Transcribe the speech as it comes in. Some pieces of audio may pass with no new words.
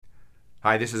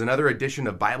Hi, this is another edition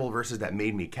of Bible Verses That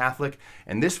Made Me Catholic,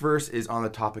 and this verse is on the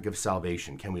topic of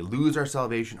salvation. Can we lose our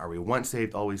salvation? Are we once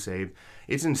saved, always saved?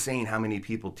 It's insane how many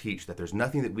people teach that there's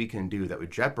nothing that we can do that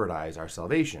would jeopardize our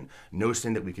salvation, no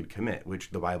sin that we could commit, which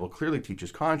the Bible clearly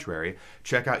teaches contrary.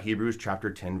 Check out Hebrews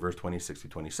chapter 10, verse 26 to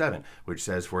 27, which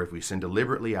says, "For if we sin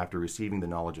deliberately after receiving the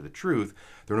knowledge of the truth,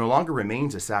 there no longer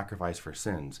remains a sacrifice for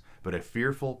sins, but a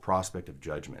fearful prospect of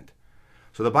judgment."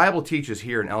 So the Bible teaches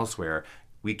here and elsewhere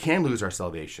we can lose our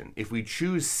salvation. If we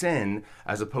choose sin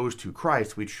as opposed to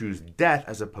Christ, we choose death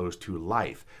as opposed to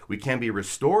life. We can be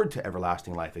restored to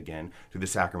everlasting life again through the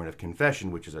sacrament of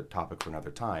confession, which is a topic for another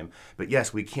time. But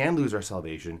yes, we can lose our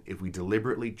salvation if we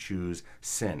deliberately choose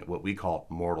sin, what we call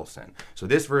mortal sin. So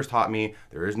this verse taught me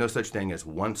there is no such thing as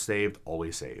once saved,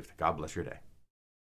 always saved. God bless your day.